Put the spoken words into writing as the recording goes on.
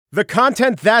The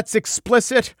content that's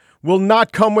explicit will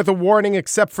not come with a warning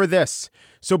except for this.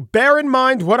 So bear in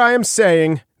mind what I am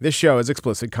saying. This show is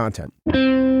explicit content.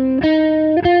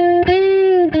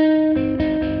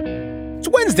 It's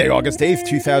Wednesday, August 8th,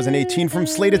 2018. From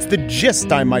Slate, it's The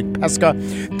Gist. I'm Mike Pesca.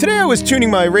 Today I was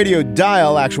tuning my radio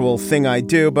dial, actual thing I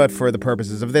do, but for the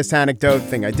purposes of this anecdote,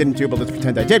 thing I didn't do, but let's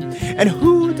pretend I did. And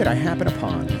who did I happen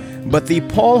upon but the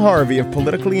Paul Harvey of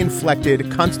politically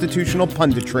inflected constitutional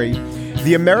punditry,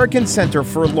 the American Center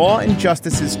for Law and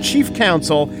Justice's chief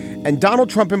counsel, and Donald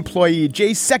Trump employee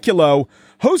Jay Sekulow,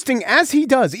 hosting, as he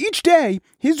does each day,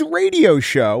 his radio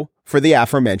show for the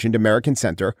aforementioned American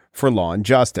Center for Law and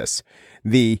Justice.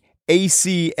 The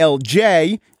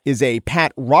ACLJ is a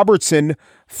Pat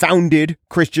Robertson-founded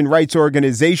Christian rights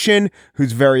organization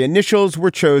whose very initials were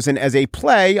chosen as a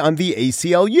play on the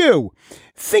ACLU.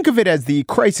 Think of it as the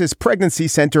Crisis Pregnancy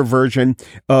Center version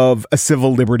of a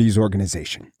civil liberties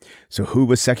organization. So who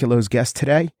was Sekulow's guest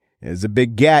today? It was a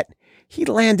big get. He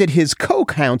landed his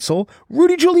co-counsel,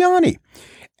 Rudy Giuliani.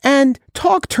 And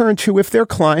talk turned to if their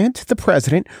client, the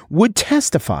president, would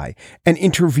testify. An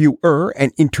interviewer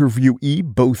and interviewee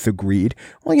both agreed.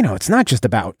 Well, you know, it's not just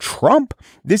about Trump.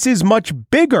 This is much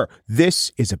bigger.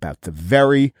 This is about the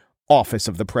very office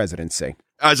of the presidency.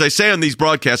 As I say on these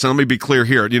broadcasts, and let me be clear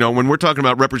here, you know, when we're talking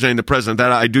about representing the president,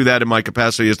 that I do that in my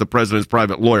capacity as the president's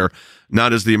private lawyer,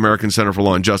 not as the American Center for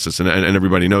Law and Justice, and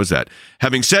everybody knows that.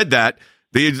 Having said that,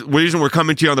 the reason we're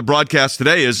coming to you on the broadcast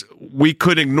today is we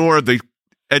could ignore the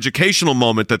educational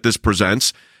moment that this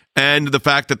presents and the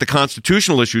fact that the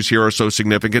constitutional issues here are so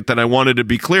significant that I wanted to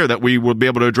be clear that we will be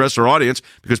able to address our audience,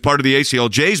 because part of the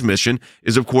ACLJ's mission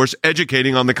is, of course,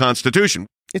 educating on the Constitution.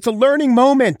 It's a learning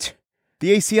moment.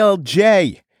 The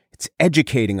ACLJ, it's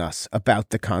educating us about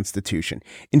the Constitution.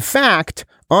 In fact,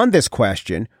 on this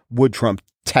question, would Trump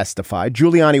testify,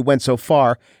 Giuliani went so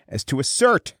far as to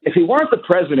assert, if he weren't the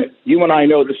president, you and I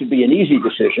know this would be an easy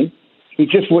decision. He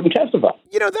just wouldn't testify.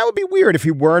 You know, that would be weird if he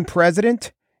weren't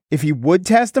president, if he would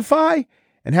testify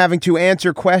and having to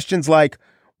answer questions like,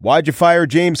 why'd you fire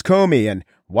James Comey and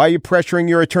why are you pressuring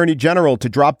your attorney general to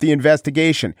drop the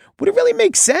investigation? Would it really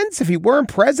make sense if he weren't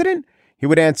president? He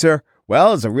would answer,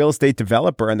 well, as a real estate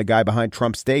developer and the guy behind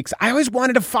Trump Stakes, I always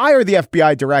wanted to fire the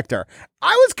FBI director.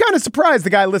 I was kind of surprised the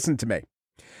guy listened to me.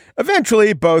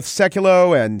 Eventually, both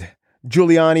Sekulow and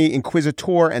Giuliani,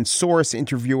 inquisitor and source,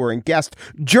 interviewer and guest,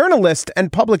 journalist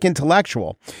and public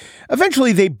intellectual.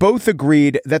 Eventually, they both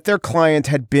agreed that their client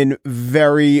had been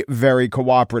very, very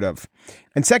cooperative.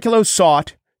 And Sekulow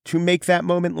sought to make that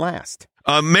moment last.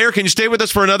 Mayor, can you stay with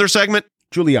us for another segment?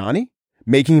 Giuliani,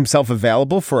 making himself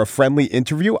available for a friendly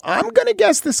interview. I'm going to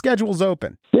guess the schedule's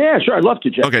open. Yeah, sure. I'd love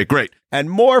to, Jeff. Okay, great. And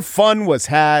more fun was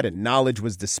had and knowledge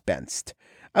was dispensed.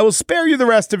 I will spare you the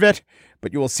rest of it,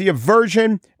 but you will see a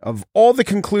version of all the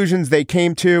conclusions they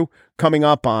came to coming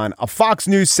up on a Fox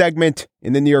News segment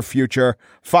in the near future.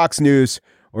 Fox News,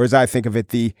 or as I think of it,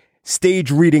 the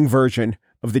stage reading version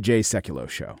of the Jay Sekulow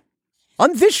Show.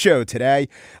 On this show today,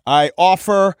 I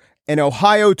offer an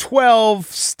Ohio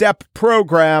 12-step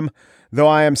program, though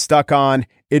I am stuck on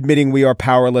admitting we are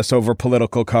powerless over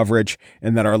political coverage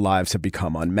and that our lives have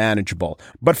become unmanageable.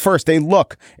 But first,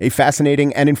 a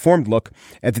fascinating and informed look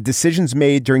at the decisions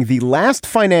made during the last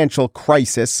financial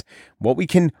crisis, what we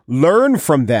can learn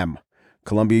from them.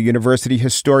 Columbia University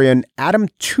historian Adam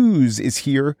Tooze is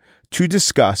here to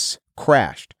discuss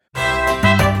Crashed.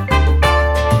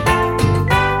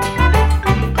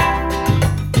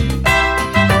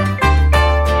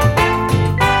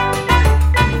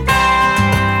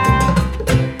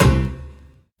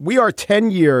 We are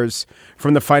 10 years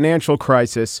from the financial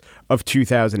crisis of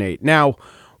 2008. Now,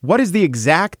 what is the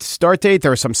exact start date?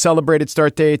 There are some celebrated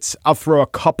start dates. I'll throw a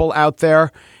couple out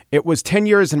there. It was 10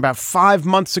 years and about 5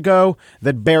 months ago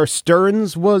that Bear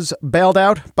Stearns was bailed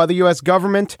out by the U.S.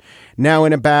 government. Now,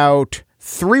 in about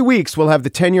 3 weeks, we'll have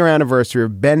the 10-year anniversary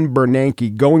of Ben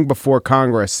Bernanke going before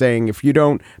Congress saying, if you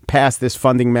don't pass this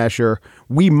funding measure,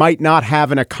 we might not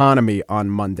have an economy on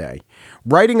Monday.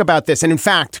 Writing about this, and in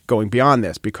fact, going beyond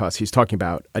this, because he's talking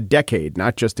about a decade,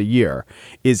 not just a year,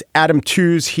 is Adam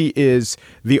Tooze. He is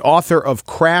the author of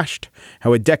Crashed,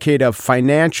 How a Decade of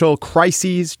Financial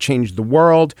Crises Changed the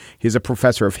World. He's a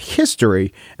professor of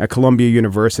history at Columbia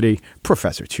University.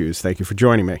 Professor Tooze, thank you for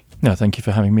joining me. No, thank you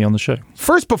for having me on the show.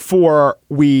 First, before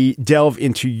we delve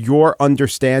into your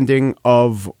understanding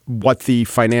of what the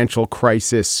financial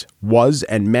crisis was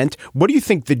and meant? What do you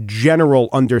think the general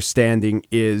understanding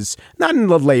is, not in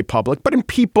the lay public, but in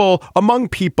people, among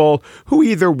people who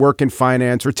either work in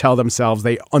finance or tell themselves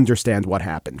they understand what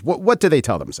happened? What do they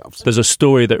tell themselves? There's a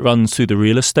story that runs through the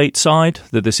real estate side,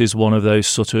 that this is one of those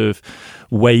sort of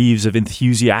waves of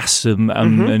enthusiasm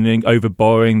and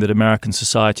overborrowing that American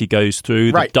society goes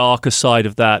through. Right. The darker side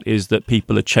of that is that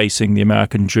people are chasing the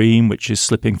American dream, which is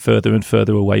slipping further and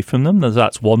further away from them.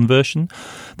 That's one version.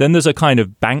 Then there's a kind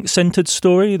of bank-centered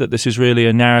story, that this is really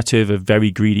a narrative of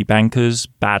very greedy bankers,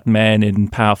 bad men in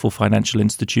powerful financial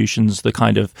institutions, the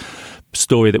kind of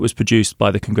story that was produced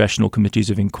by the congressional committees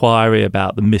of inquiry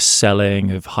about the mis-selling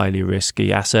of highly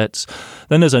risky assets.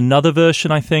 Then there's another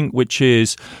version, I think, which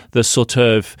is the sort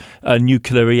of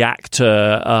nuclear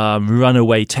reactor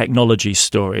runaway technology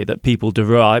story, that people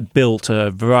built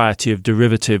a variety of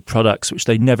derivative products which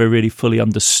they never really fully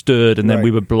understood, and then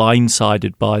we were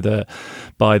blindsided by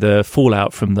the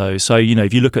fallout from those. So,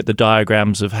 if you look at the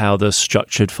diagrams of how the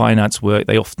structured finance work,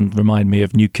 they often remind me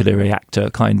of nuclear reactor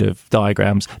kind of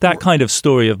diagrams. That kind of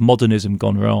story of modernism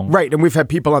gone wrong. Right. And we've had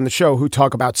people on the show who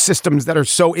talk about systems that are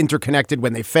so interconnected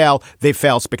when they fail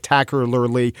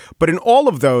spectacularly. But in all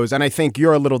of those, and I think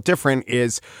you're a little different,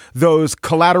 is those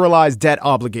collateralized debt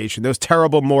obligation, those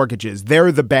terrible mortgages,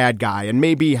 they're the bad guy. And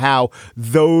maybe how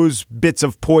those bits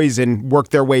of poison work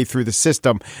their way through the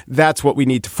system. That's what we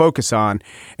need to focus on.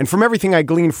 And from everything I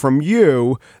gleaned from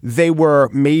you, they were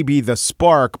maybe the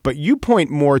spark, but you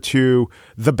point more to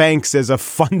the banks as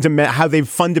how they've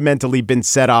fundamentally been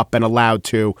set up and allowed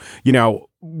to,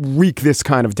 wreak this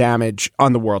kind of damage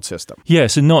on the world system.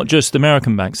 Yes, and not just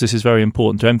American banks. This is very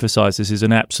important to emphasize. This is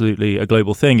absolutely a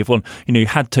global thing. If one,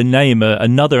 had to name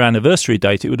another anniversary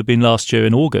date, it would have been last year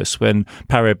in August, when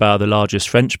Paribas, the largest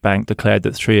French bank, declared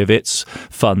that 3 of its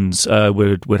funds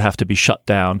would have to be shut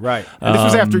down. Right. And this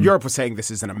was after Europe was saying this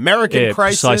is an American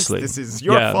crisis. Precisely. This is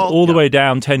your fault. All the way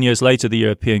down 10 years later, the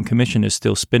European Commission is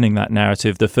still spinning that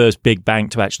narrative. The first big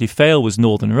bank to actually fail was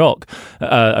Northern Rock,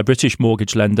 a British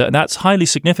mortgage lender, and that's highly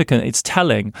significant. It's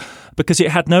telling because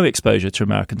it had no exposure to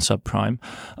American subprime.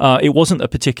 It wasn't a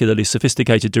particularly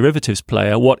sophisticated derivatives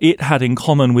player. What it had in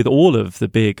common with all of the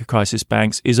big crisis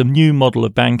banks is a new model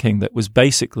of banking that was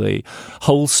basically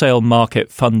wholesale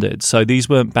market funded. So these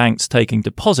weren't banks taking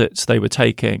deposits. They were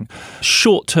taking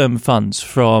short-term funds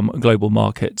from global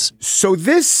markets. So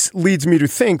this leads me to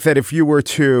think that if you were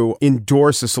to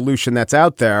endorse a solution that's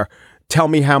out there, tell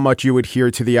me how much you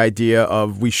adhere to the idea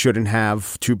of we shouldn't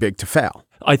have too big to fail.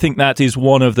 I think that is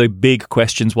one of the big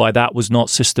questions why that was not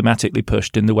systematically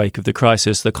pushed in the wake of the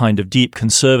crisis. The kind of deep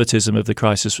conservatism of the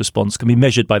crisis response can be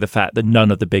measured by the fact that none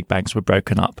of the big banks were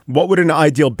broken up. What would an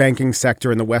ideal banking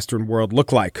sector in the Western world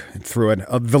look like through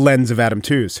the lens of Adam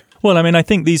Tooze? Well, I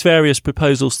think these various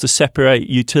proposals to separate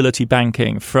utility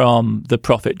banking from the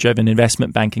profit-driven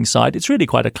investment banking side, it's really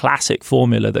quite a classic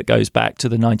formula that goes back to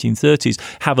the 1930s,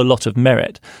 have a lot of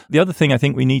merit. The other thing I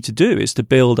think we need to do is to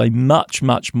build a much,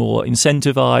 much more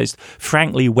incentivized,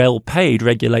 frankly, well-paid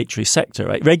regulatory sector.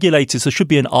 Right? Regulators, there should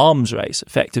be an arms race,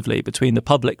 effectively, between the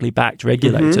publicly backed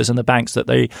regulators and the banks that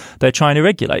they're trying to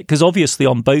regulate. Because obviously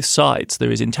on both sides,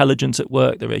 there is intelligence at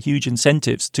work. There are huge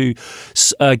incentives to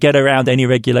get around any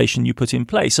regulation you put in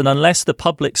place. And unless the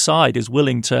public side is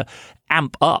willing to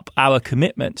amp up our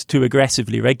commitment to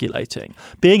aggressively regulating,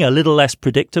 being a little less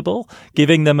predictable,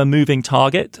 giving them a moving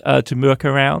target to work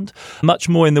around, much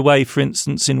more in the way, for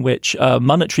instance, in which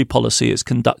monetary policy is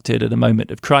conducted at a moment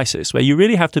of crisis, where you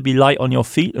really have to be light on your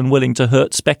feet and willing to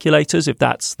hurt speculators if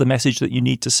that's the message that you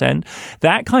need to send.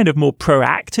 That kind of more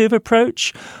proactive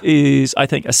approach is, I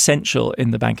think, essential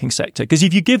in the banking sector, because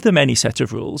if you give them any set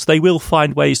of rules, they will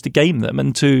find ways to game them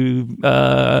and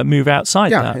to move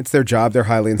outside that. Yeah, it's their job. They're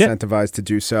highly incentivized to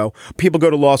do so. People go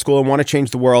to law school and want to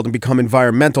change the world and become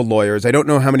environmental lawyers. I don't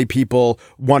know how many people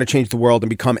want to change the world and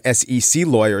become SEC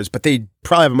lawyers, but they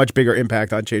probably have a much bigger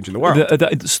impact on changing the world.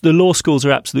 The law schools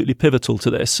are absolutely pivotal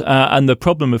to this. And the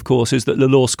problem, of course, is that the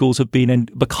law schools have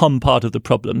become part of the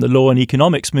problem. The law and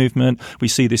economics movement, we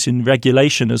see this in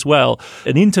regulation as well,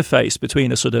 an interface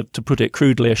between a sort of, to put it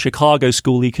crudely, a Chicago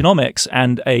school economics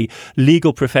and a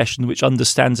legal profession which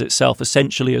understands itself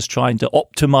essentially as trying to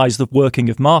optimize the working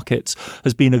of markets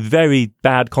has been a very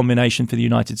bad combination for the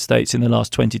United States in the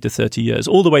last 20 to 30 years,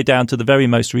 all the way down to the very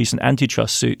most recent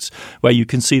antitrust suits, where you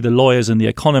can see the lawyers and the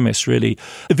economists really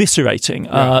eviscerating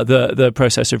the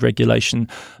process of regulation.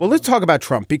 Well, let's talk about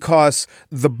Trump, because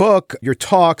the book, your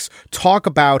talks, talk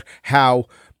about how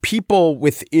people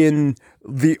within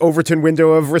the Overton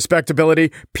window of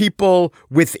respectability, people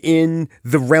within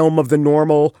the realm of the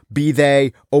normal, be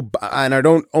they, and I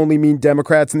don't only mean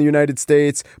Democrats in the United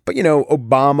States, but,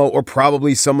 Obama or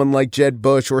probably someone like Jeb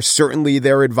Bush or certainly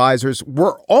their advisors,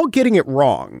 were all getting it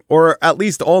wrong, or at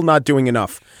least all not doing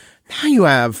enough. Now you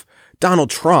have Donald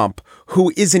Trump,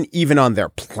 who isn't even on their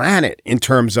planet in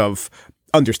terms of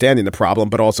understanding the problem,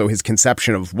 but also his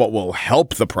conception of what will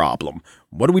help the problem.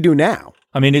 What do we do now?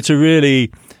 I mean, it's a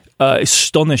really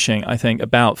astonishing, I think,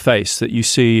 about face that you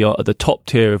see at the top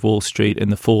tier of Wall Street in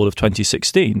the fall of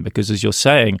 2016, because as you're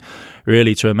saying,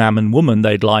 really to a man and woman,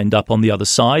 they'd lined up on the other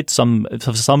side. Some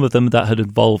of them that had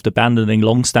involved abandoning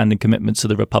long-standing commitments to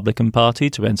the Republican Party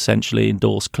to essentially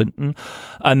endorse Clinton.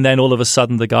 And then all of a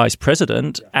sudden the guy's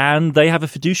president and they have a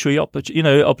fiduciary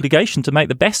obligation to make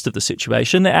the best of the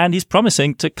situation. And he's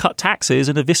promising to cut taxes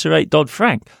and eviscerate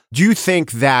Dodd-Frank. Do you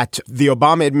think that the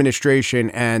Obama administration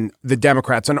and the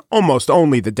Democrats, and almost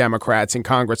only the Democrats in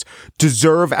Congress,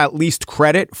 deserve at least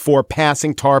credit for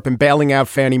passing TARP and bailing out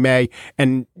Fannie Mae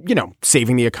and,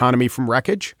 saving the economy from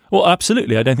wreckage? Well,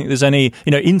 absolutely. I don't think there's any,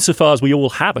 insofar as we all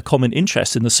have a common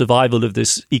interest in the survival of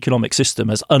this economic system,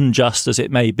 as unjust as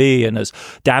it may be and as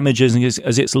damaging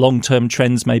as its long-term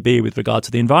trends may be with regard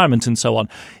to the environment and so on,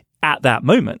 at that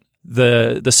moment,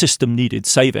 the system needed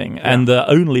saving, and the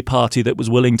only party that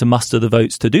was willing to muster the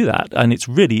votes to do that, and it's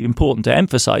really important to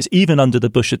emphasize, even under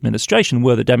the Bush administration,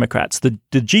 were the Democrats. The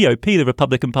GOP, the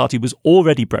Republican Party, was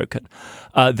already broken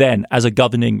then as a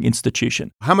governing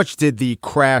institution. How much did the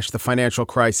financial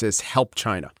crisis, help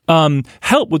China?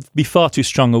 Help would be far too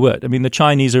strong a word. I mean, the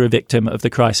Chinese are a victim of the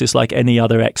crisis like any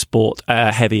other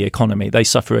export-heavy economy. They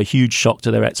suffer a huge shock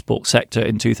to their export sector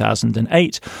in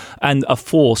 2008 and are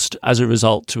forced, as a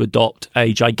result, to adopt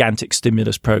a gigantic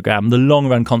stimulus program, the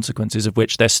long-run consequences of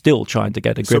which they're still trying to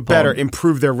get a grip on. So better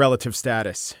improve their relative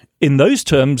status. In those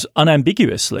terms,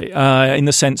 unambiguously, in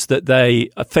the sense that they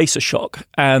face a shock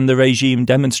and the regime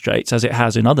demonstrates, as it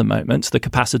has in other moments, the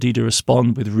capacity to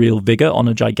respond with real vigor on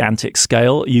a gigantic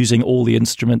scale, using all the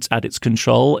instruments at its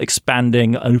control,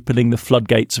 expanding, opening the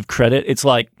floodgates of credit. It's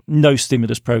like no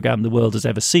stimulus program the world has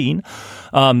ever seen.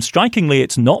 Strikingly,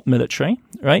 it's not military,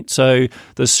 right? So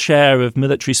the share of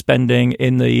military spending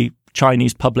in the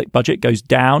Chinese public budget goes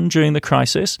down during the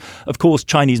crisis. Of course,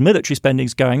 Chinese military spending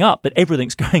is going up, but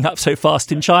everything's going up so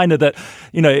fast in China that,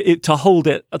 to hold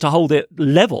it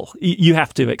level, you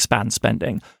have to expand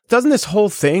spending. Doesn't this whole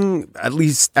thing, at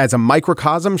least as a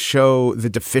microcosm, show the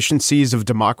deficiencies of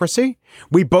democracy?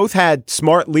 We both had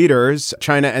smart leaders,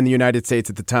 China and the United States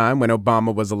at the time when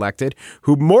Obama was elected,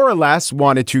 who more or less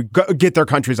wanted to get their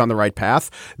countries on the right path.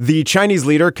 The Chinese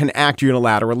leader can act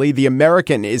unilaterally. The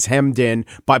American is hemmed in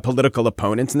by political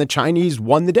opponents, and the Chinese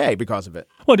won the day because of it.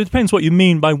 Well, it depends what you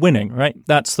mean by winning, right?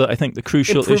 That's I think the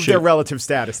crucial issue. Improve their relative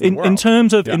status in the world.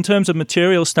 In terms of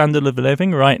material standard of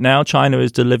living, right now China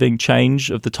is delivering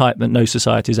change of the type that no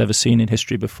society has ever seen in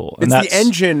history before. And it's the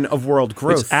engine of world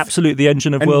growth. It's absolutely the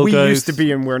engine of world growth. And we used to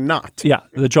be and we're not. Yeah,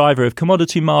 the driver of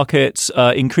commodity markets,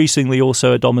 increasingly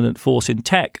also a dominant force in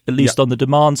tech, at least on the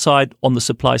demand side, on the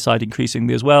supply side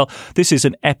increasingly as well. This is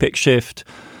an epic shift,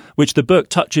 which the book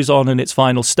touches on in its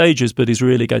final stages, but is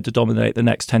really going to dominate the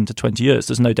next 10 to 20 years.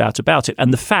 There's no doubt about it.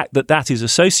 And the fact that that is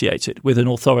associated with an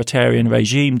authoritarian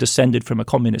regime descended from a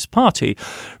communist party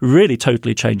really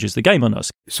totally changes the game on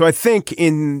us. So I think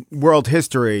in world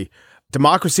history,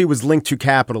 democracy was linked to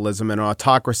capitalism and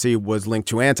autocracy was linked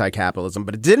to anti-capitalism,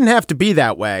 but it didn't have to be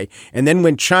that way. And then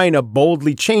when China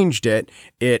boldly changed it,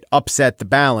 it upset the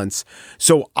balance.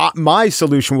 So my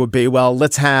solution would be, well,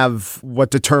 let's have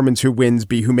what determines who wins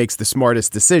be who makes the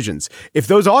smartest decisions. If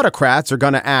those autocrats are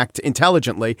going to act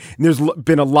intelligently, and there's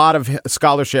been a lot of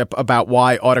scholarship about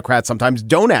why autocrats sometimes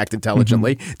don't act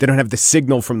intelligently, they don't have the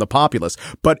signal from the populace.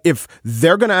 But if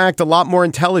they're going to act a lot more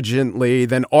intelligently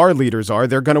than our leaders are,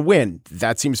 they're going to win.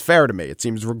 That seems fair to me. It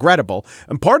seems regrettable.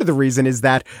 And part of the reason is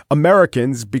that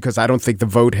Americans, because I don't think the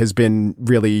vote has been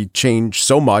really changed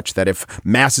so much that if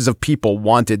masses of people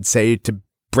wanted, say, to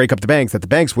break up the banks, that the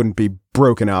banks wouldn't be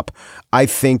broken up. I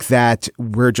think that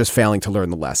we're just failing to learn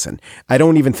the lesson. I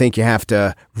don't even think you have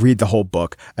to read the whole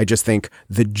book. I just think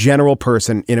the general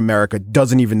person in America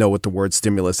doesn't even know what the word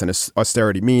stimulus and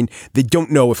austerity mean. They don't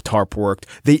know if TARP worked.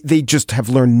 They just have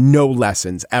learned no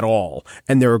lessons at all.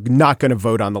 And they're not going to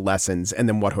vote on the lessons. And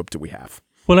then what hope do we have?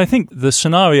 Well, I think the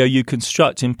scenario you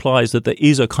construct implies that there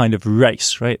is a kind of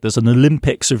race, right? There's an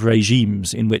Olympics of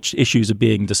regimes in which issues are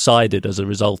being decided as a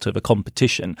result of a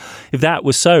competition. If that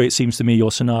was so, it seems to me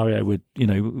your scenario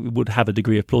would have a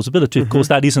degree of plausibility. Of course,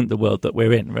 that isn't the world that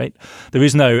we're in, right? There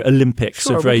is no Olympics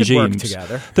of regimes. We could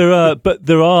work together. But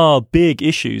there are big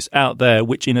issues out there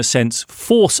which, in a sense,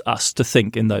 force us to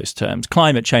think in those terms.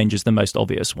 Climate change is the most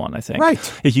obvious one, I think.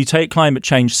 Right. If you take climate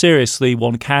change seriously,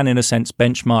 one can, in a sense,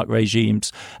 benchmark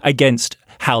regimes against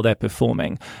how they're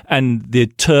performing. And the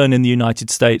turn in the United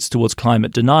States towards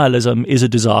climate denialism is a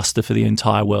disaster for the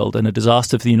entire world and a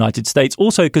disaster for the United States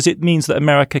also because it means that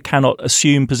America cannot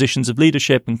assume positions of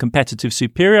leadership and competitive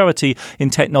superiority in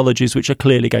technologies which are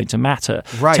clearly going to matter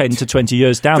 10 to 20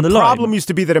 years down the line. The problem used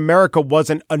to be that America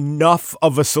wasn't enough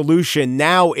of a solution.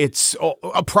 Now it's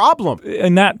a problem.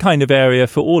 In that kind of area,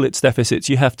 for all its deficits,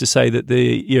 you have to say that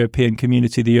the European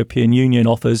community, the European Union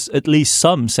offers at least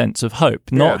some sense of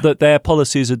hope. Not that their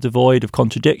policies are devoid of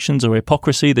contradictions or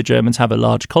hypocrisy. The Germans have a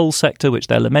large coal sector, which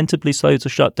they're lamentably slow to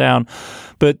shut down.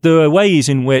 But there are ways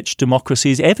in which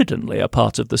democracy is evidently a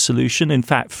part of the solution, in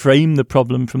fact, framed the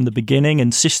problem from the beginning,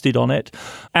 insisted on it.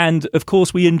 And, of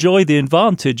course, we enjoy the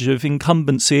advantage of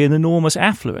incumbency and enormous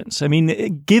affluence. I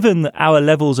mean, given our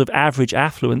levels of average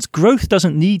affluence, growth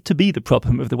doesn't need to be the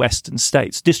problem of the Western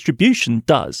states. Distribution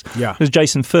does. Yeah. As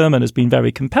Jason Furman has been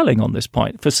very compelling on this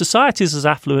point. For societies as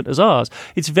affluent as ours,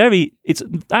 it's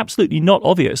absolutely not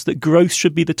obvious that growth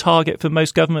should be the target for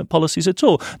most government policies at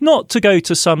all. Not to go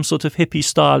to some sort of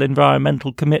hippie-style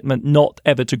environmental commitment not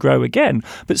ever to grow again,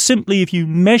 but simply if you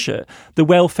measure the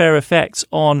welfare effects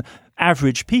on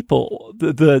average people,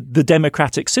 the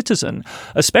democratic citizen,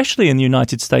 especially in the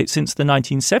United States since the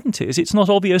 1970s, it's not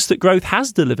obvious that growth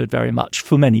has delivered very much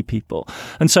for many people.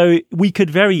 And so we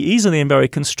could very easily and very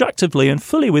constructively and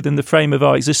fully within the frame of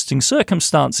our existing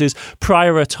circumstances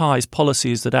prioritize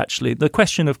policies that actually, the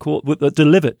question of course, that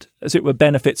delivered, as it were,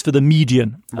 benefits for the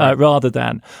median rather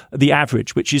than the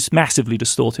average, which is massively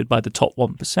distorted by the top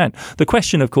 1%. The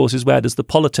question, of course, is where does the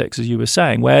politics, as you were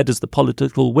saying, where does the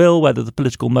political will, where does the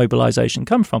political mobilization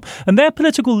come from? And their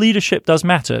political leadership does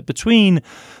matter between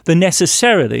the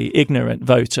necessarily ignorant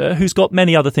voter who's got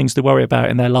many other things to worry about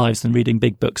in their lives than reading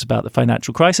big books about the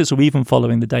financial crisis or even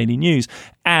following the daily news,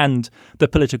 and the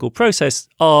political process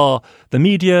are the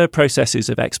media, processes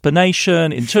of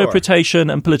explanation, interpretation,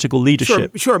 and political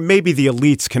leadership. Sure, maybe the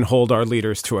elites can hold our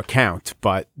leaders to account,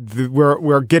 but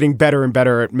we're getting better and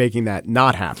better at making that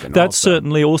not happen. That's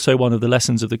certainly also one of the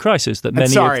lessons of the crisis, that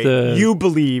many of the... You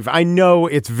believe, I know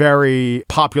it's very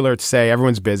popular to say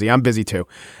everyone's busy. I'm busy too.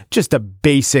 Just a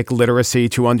basic literacy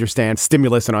to understand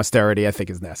stimulus and austerity, I think,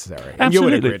 is necessary. Absolutely. And you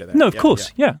would agree to that. No, of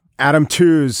course. Yeah. Adam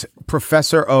Tooze,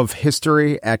 professor of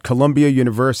history at Columbia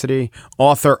University,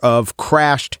 author of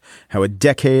Crashed, How a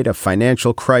Decade of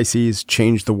Financial Crises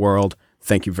Changed the World.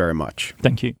 Thank you very much.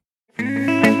 Thank you.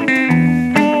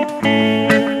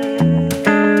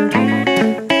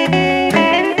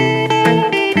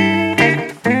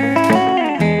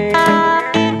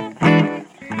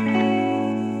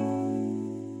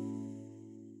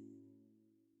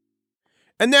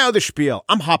 And now the spiel.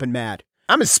 I'm hopping mad.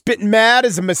 I'm as spitting mad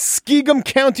as a Muskegum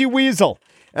County weasel.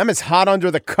 I'm as hot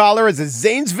under the collar as a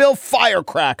Zanesville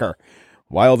firecracker.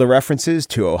 Wild the references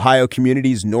to Ohio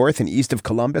communities north and east of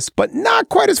Columbus, but not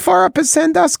quite as far up as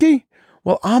Sandusky.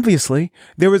 Well, obviously,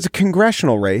 there was a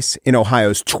congressional race in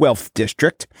Ohio's 12th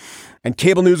district, and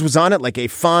cable news was on it like a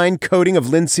fine coating of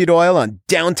linseed oil on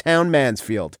downtown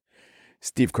Mansfield.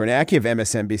 Steve Kornacki of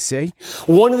MSNBC.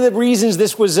 One of the reasons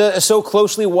this was so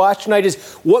closely watched tonight is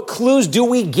what clues do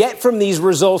we get from these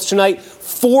results tonight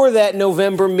for that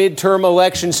November midterm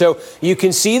election? So you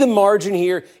can see the margin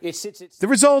here. The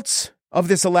results of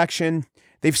this election,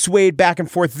 they've swayed back and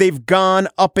forth. They've gone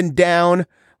up and down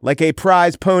like a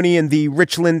prize pony in the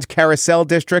Richland Carousel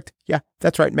District. Yeah,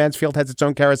 that's right. Mansfield has its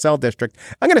own carousel district.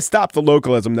 I'm going to stop the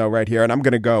localism, though, right here, and I'm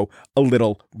going to go a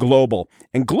little global.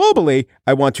 And globally,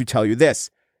 I want to tell you this.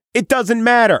 It doesn't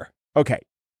matter. Okay,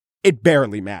 it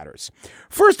barely matters.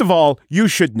 First of all, you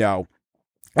should know,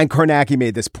 and Kornacki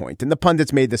made this point, and the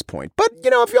pundits made this point, but,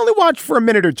 if you only watched for a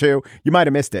minute or two, you might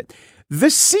have missed it.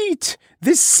 This seat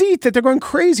that they're going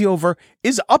crazy over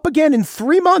is up again in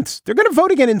 3 months. They're going to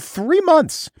vote again in 3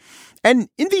 months. And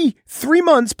in the 3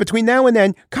 months between now and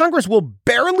then, Congress will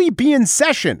barely be in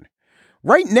session.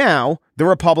 Right now, the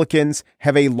Republicans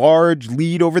have a large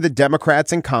lead over the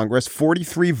Democrats in Congress,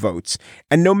 43 votes.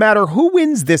 And no matter who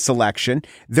wins this election,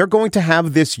 they're going to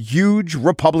have this huge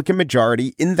Republican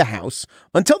majority in the House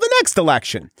until the next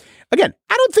election. Again,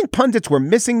 I don't think pundits were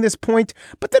missing this point,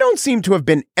 but they don't seem to have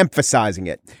been emphasizing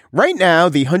it. Right now,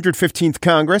 the 115th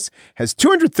Congress has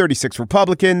 236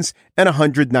 Republicans and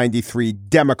 193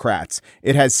 Democrats.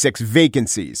 It has 6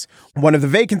 vacancies. One of the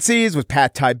vacancies was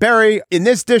Pat Tiberi. In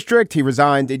this district, he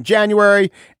resigned in January,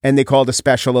 and they called a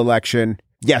special election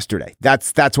yesterday.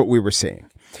 That's what we were seeing.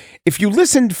 If you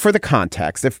listened for the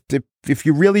context, if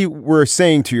you really were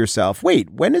saying to yourself, wait,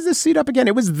 when is this seat up again?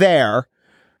 It was there.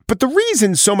 But the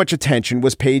reason so much attention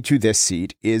was paid to this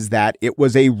seat is that it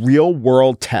was a real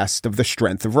world test of the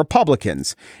strength of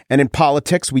Republicans. And in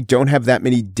politics, we don't have that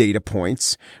many data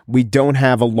points. We don't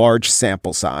have a large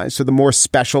sample size. So the more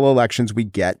special elections we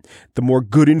get, the more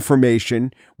good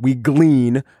information we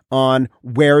glean on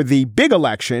where the big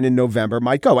election in November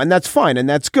might go. And that's fine. And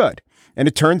that's good. And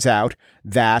it turns out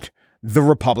that the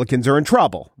Republicans are in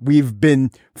trouble. We've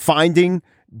been finding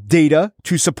data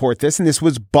to support this, and this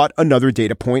was but another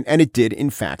data point, and it did, in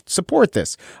fact, support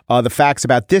this. The facts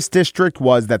about this district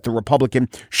was that the Republican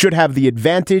should have the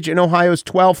advantage in Ohio's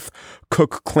 12th.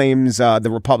 Cook claims the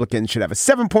Republicans should have a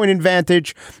 7-point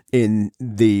advantage. In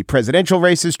the presidential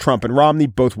races, Trump and Romney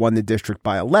both won the district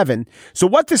by 11. So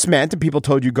what this meant, and people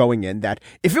told you going in, that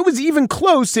if it was even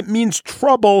close, it means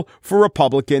trouble for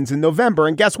Republicans in November.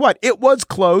 And guess what? It was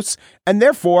close, and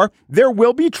therefore there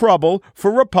will be trouble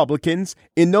for Republicans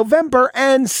in November,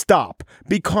 and stop,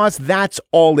 because that's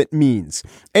all it means.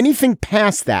 Anything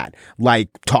past that, like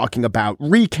talking about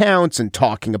recounts and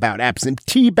talking about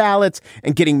absentee ballots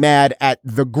and getting mad at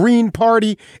the Green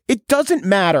Party, it doesn't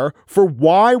matter for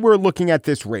why we're looking at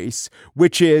this race,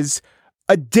 which is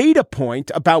a data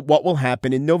point about what will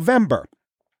happen in November.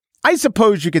 I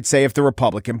suppose you could say if the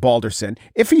Republican, Balderson,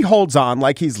 if he holds on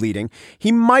like he's leading,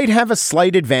 he might have a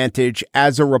slight advantage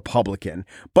as a Republican.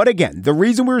 But again, the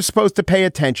reason we were supposed to pay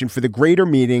attention for the greater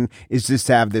meeting is just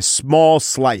to have this small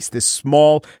slice, this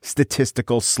small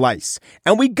statistical slice.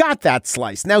 And we got that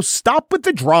slice. Now stop with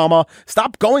the drama.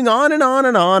 Stop going on and on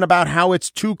and on about how it's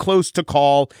too close to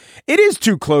call. It is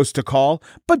too close to call,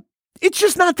 but it's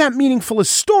just not that meaningful a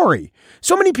story.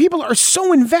 So many people are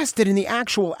so invested in the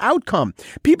actual outcome.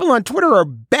 People on Twitter are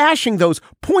bashing those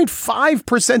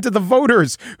 0.5% of the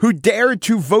voters who dared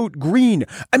to vote green.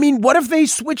 I mean, what if they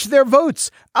switch their votes?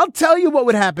 I'll tell you what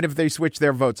would happen if they switch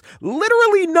their votes.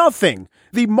 Literally nothing.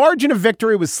 The margin of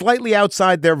victory was slightly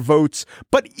outside their votes,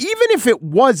 but even if it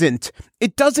wasn't,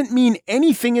 it doesn't mean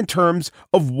anything in terms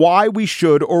of why we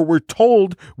should or we're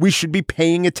told we should be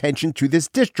paying attention to this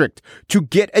district to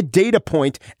get a data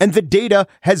point, and the data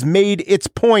has made its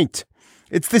point.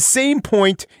 It's the same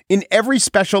point in every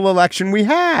special election we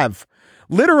have.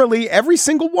 Literally every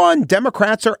single one,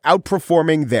 Democrats are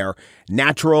outperforming their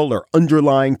natural or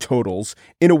underlying totals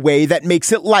in a way that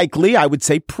makes it likely, I would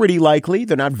say pretty likely,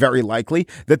 they're not very likely,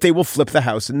 that they will flip the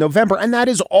House in November. And that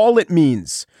is all it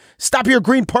means. Stop your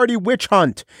Green Party witch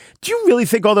hunt. Do you really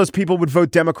think all those people would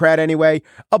vote Democrat anyway?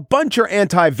 A bunch are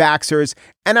anti-vaxxers,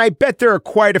 and I bet there are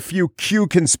quite a few Q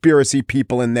conspiracy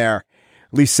people in there.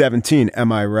 At least 17,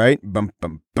 am I right? Bum,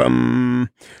 bum, bum.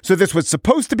 So this was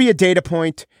supposed to be a data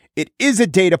point. It is a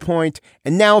data point,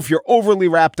 and now if you're overly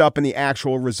wrapped up in the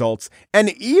actual results, and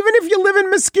even if you live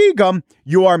in Muskegum,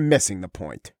 you are missing the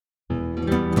point.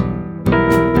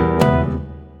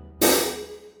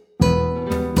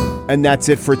 And that's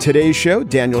it for today's show.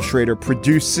 Daniel Schrader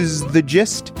produces The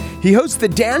Gist. He hosts The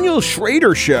Daniel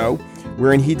Schrader Show,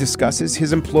 wherein he discusses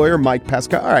his employer, Mike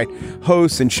Pesca. All right,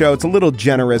 hosts and show. It's a little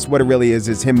generous. What it really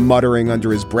is him muttering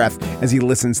under his breath as he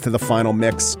listens to the final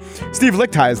mix. Steve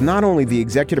Lickteig is not only the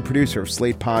executive producer of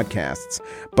Slate Podcasts,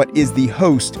 but is the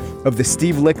host of the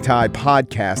Steve Lickteig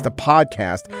Podcast, a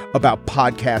podcast about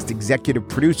podcast executive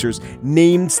producers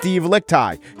named Steve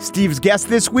Lickteig. Steve's guest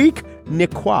this week,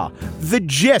 Nick Qua. The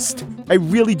Gist. I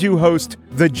really do host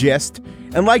The Gist.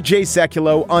 And like Jay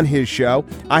Sekulow on his show,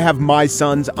 I have my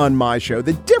sons on my show.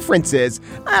 The difference is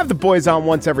I have the boys on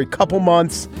once every couple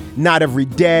months, not every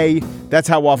day. That's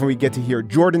how often we get to hear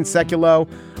Jordan Sekulow.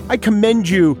 I commend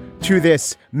you to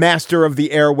this master of the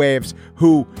airwaves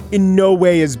who in no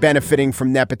way is benefiting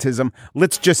from nepotism.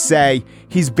 Let's just say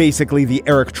he's basically the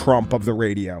Eric Trump of the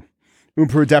radio.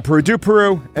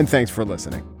 Peru, and thanks for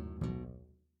listening.